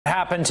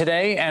happened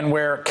today and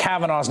where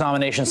Kavanaugh's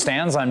nomination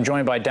stands. I'm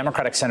joined by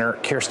Democratic Senator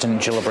Kirsten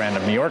Gillibrand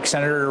of New York.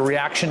 Senator, a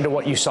reaction to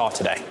what you saw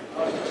today?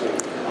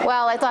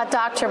 Well, I thought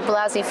Dr.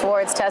 Blasey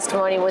Ford's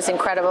testimony was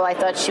incredible. I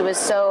thought she was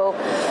so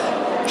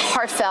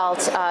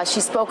heartfelt. She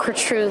spoke her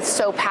truth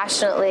so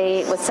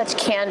passionately, with such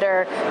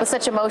candor, with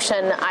such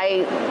emotion.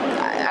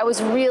 I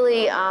was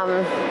really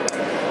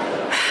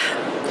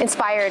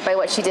inspired by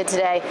what she did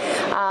today.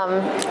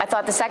 I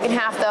thought the second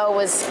half, though,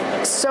 was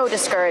so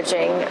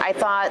discouraging. I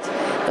thought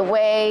the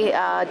way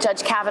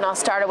Judge Kavanaugh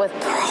started with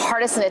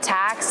partisan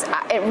attacks,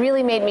 it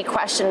really made me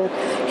question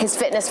his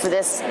fitness for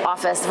this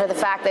office, for the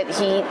fact that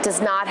he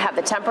does not have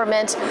the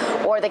temperament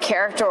or the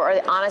character or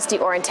the honesty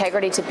or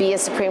integrity to be a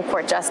Supreme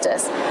Court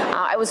justice.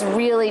 I was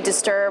really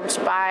disturbed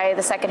by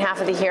the second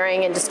half of the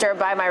hearing and disturbed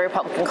by my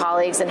Republican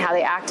colleagues and how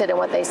they acted and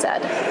what they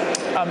said.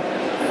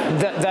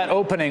 That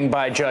opening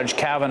by Judge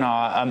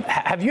Kavanaugh,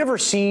 have you ever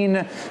seen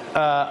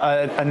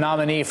a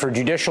nominee for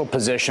judicial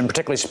position,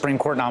 particularly Supreme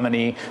Court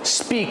nominee,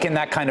 speak in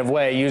that kind of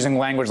way, using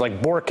language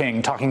like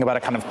borking, talking about a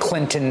kind of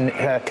Clinton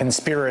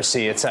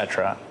conspiracy, et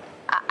cetera?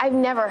 I've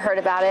never heard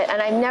about it,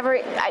 and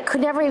I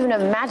could never even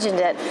have imagined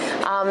it.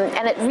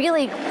 And it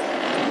really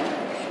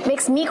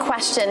makes me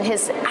question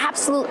his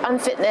absolute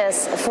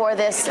unfitness for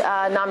this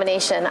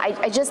nomination.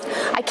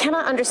 I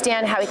cannot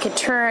understand how he could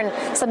turn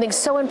something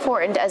so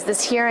important as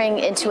this hearing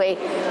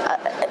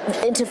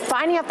into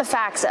finding out the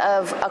facts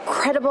of a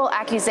credible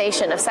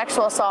accusation of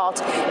sexual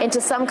assault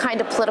into some kind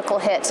of political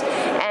hit.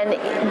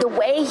 And the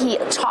way he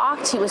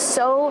talked, he was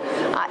so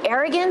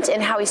arrogant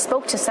in how he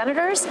spoke to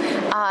senators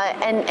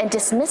and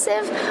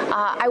dismissive.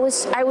 I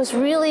was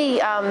really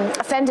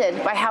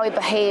offended by how he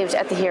behaved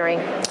at the hearing.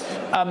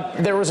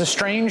 There was a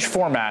strange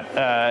format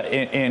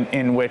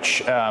in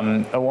which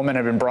a woman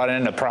had been brought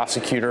in, a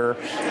prosecutor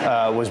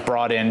was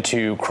brought in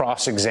to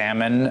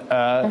cross-examine,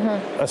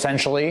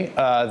 essentially,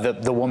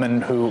 the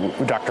woman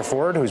Dr.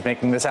 Ford, who's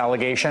making this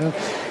allegation.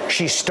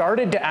 She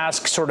started to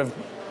ask sort of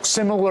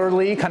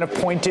similarly kind of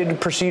pointed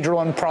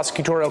procedural and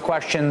prosecutorial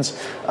questions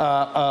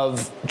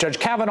of Judge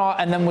Kavanaugh,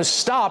 and then was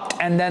stopped,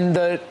 and then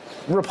the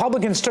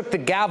Republicans took the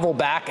gavel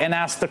back and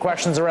asked the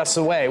questions the rest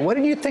of the way. What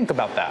did you think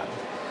about that?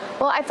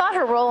 Well, I thought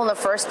her role in the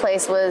first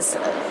place was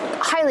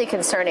highly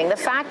concerning. The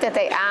fact that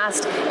they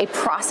asked a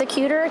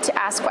prosecutor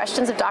to ask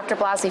questions of Dr.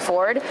 Blasey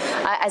Ford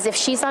as if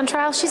she's on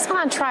trial. She's not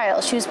on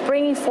trial. She was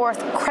bringing forth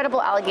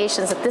credible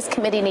allegations that this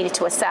committee needed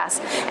to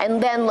assess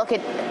and then look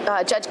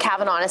at Judge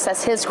Kavanaugh and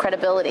assess his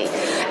credibility.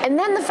 And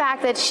then the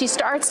fact that she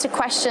starts to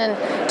question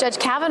Judge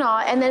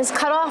Kavanaugh and then is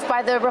cut off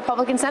by the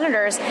Republican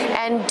senators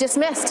and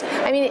dismissed.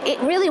 I mean, it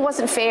really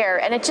wasn't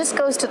fair, and it just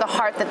goes to the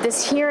heart that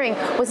this hearing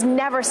was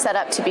never set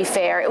up to be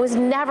fair. It was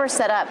never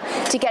set up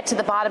to get to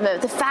the bottom of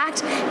it. The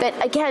fact that,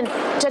 again,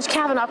 Judge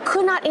Kavanaugh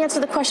could not answer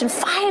the question.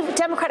 5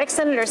 Democratic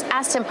senators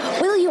asked him,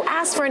 will you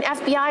ask for an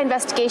FBI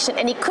investigation?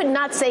 And he could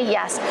not say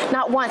yes,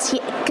 not once. He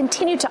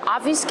continued to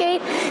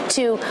obfuscate,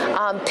 to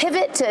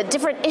pivot to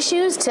different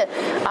issues, to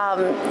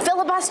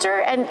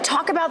filibuster and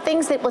talk about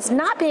things that was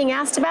not being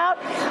asked about.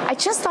 I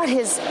just thought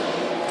his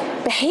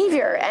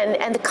behavior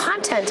and the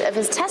content of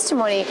his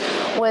testimony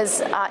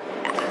was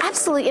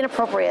absolutely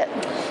inappropriate.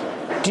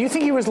 Do you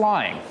think he was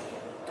lying?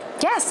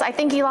 Yes, I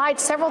think he lied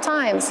several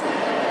times.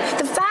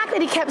 The fact that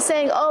he kept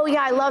saying, oh,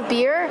 yeah, I love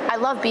beer.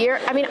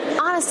 I mean,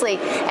 honestly,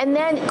 and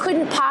then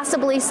couldn't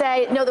possibly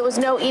say, no, there was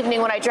no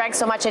evening when I drank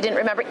so much I didn't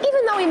remember,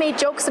 even though he made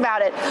jokes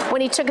about it when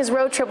he took his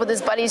road trip with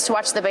his buddies to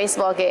watch the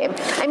baseball game.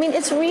 I mean,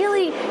 it's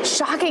really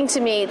shocking to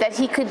me that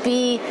he could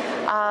be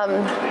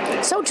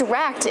so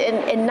direct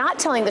in not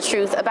telling the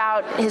truth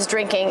about his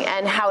drinking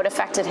and how it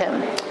affected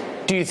him.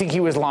 Do you think he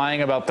was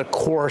lying about the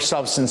core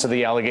substance of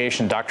the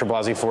allegation? Dr.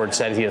 Blasey Ford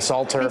said he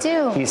assaulted her. I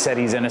do. He said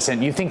he's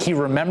innocent. You think he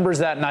remembers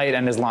that night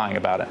and is lying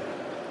about it?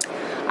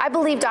 I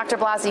believe Dr.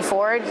 Blasey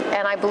Ford,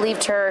 and I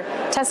believed her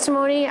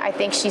testimony. I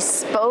think she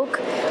spoke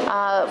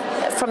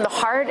from the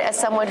heart as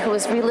someone who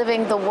was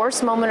reliving the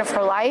worst moment of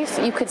her life.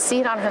 You could see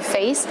it on her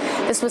face.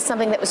 This was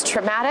something that was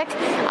traumatic,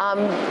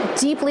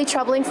 deeply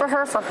troubling for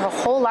her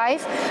whole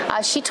life.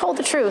 She told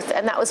the truth,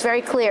 and that was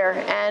very clear.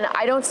 And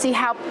I don't see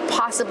how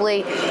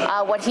possibly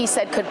what he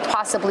said could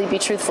possibly be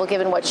truthful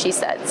given what she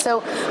said.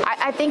 So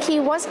I think he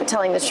wasn't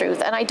telling the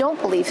truth, and I don't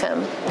believe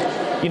him.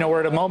 You know,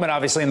 we're at a moment,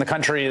 obviously, in the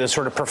country, the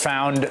sort of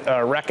profound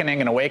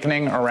reckoning and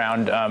awakening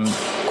around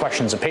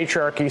questions of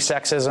patriarchy,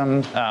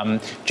 sexism,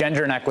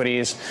 gender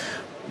inequities.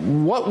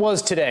 What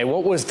was today?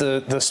 What was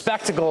the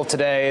spectacle of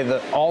today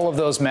that all of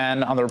those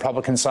men on the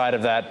Republican side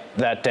of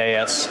that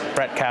dais,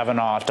 Brett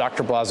Kavanaugh,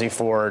 Dr. Blasey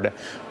Ford,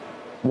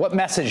 what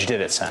message did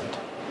it send?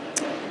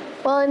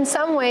 Well, in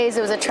some ways,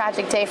 it was a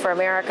tragic day for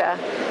America,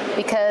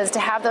 because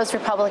to have those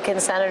Republican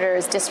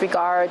senators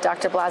disregard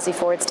Dr. Blasey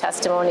Ford's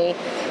testimony,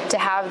 to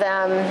have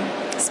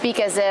them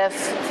speak as if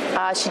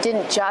she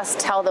didn't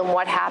just tell them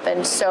what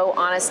happened so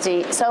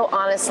honestly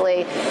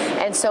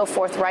and so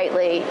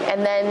forthrightly,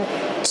 and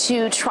then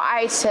to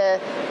try to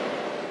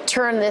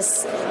turn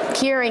this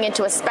hearing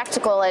into a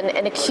spectacle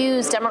and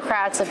accuse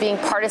Democrats of being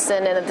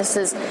partisan and that this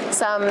is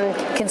some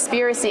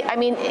conspiracy. I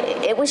mean,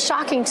 it was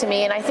shocking to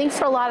me, and I think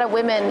for a lot of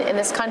women in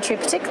this country,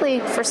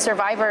 particularly for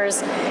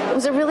survivors, it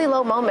was a really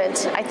low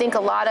moment. I think a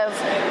lot of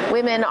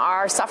women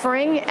are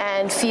suffering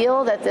and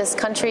feel that this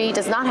country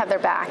does not have their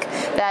back,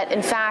 that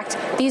in fact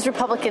these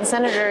Republican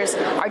senators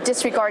are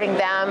disregarding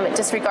them,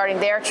 disregarding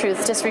their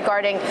truth,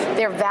 disregarding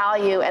their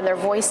value and their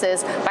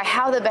voices by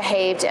how they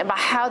behaved and by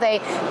how they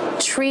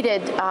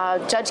treated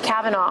Judge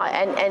Kavanaugh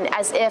and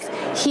as if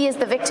he is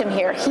the victim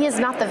here. He is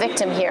not the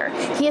victim here.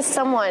 He is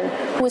someone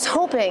who is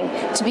hoping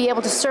to be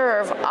able to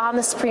serve on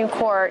the Supreme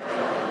Court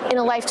in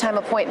a lifetime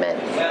appointment.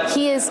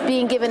 He is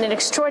being given an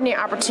extraordinary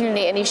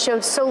opportunity, and he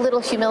showed so little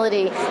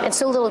humility and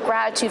so little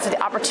gratitude for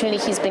the opportunity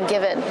he's been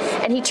given.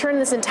 And he turned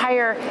this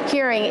entire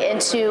hearing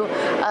into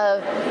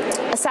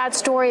a sad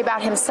story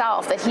about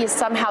himself, that he is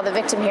somehow the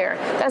victim here.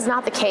 That is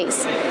not the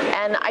case.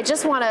 And I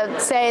just want to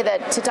say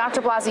that to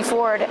Dr. Blasey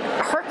Ford,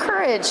 her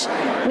courage,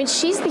 I mean,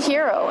 she's the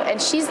hero,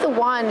 and she's the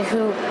one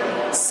who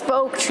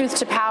spoke truth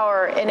to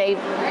power in a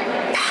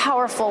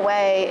powerful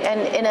way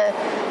and in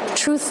a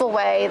truthful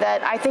way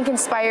that I think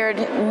inspired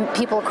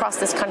people across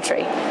this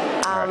country.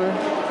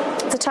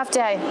 It's a tough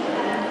day.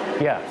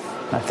 Yeah,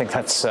 I think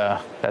that's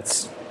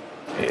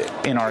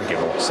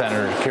inarguable.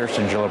 Senator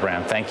Kirsten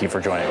Gillibrand, thank you for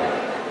joining me.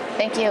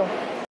 Thank you.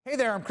 Hey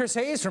there, I'm Chris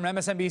Hayes from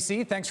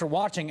MSNBC. Thanks for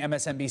watching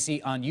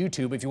MSNBC on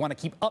YouTube. If you want to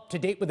keep up to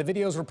date with the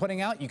videos we're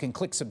putting out, you can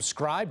click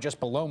subscribe just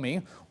below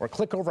me or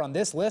click over on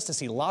this list to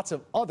see lots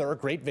of other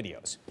great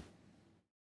videos.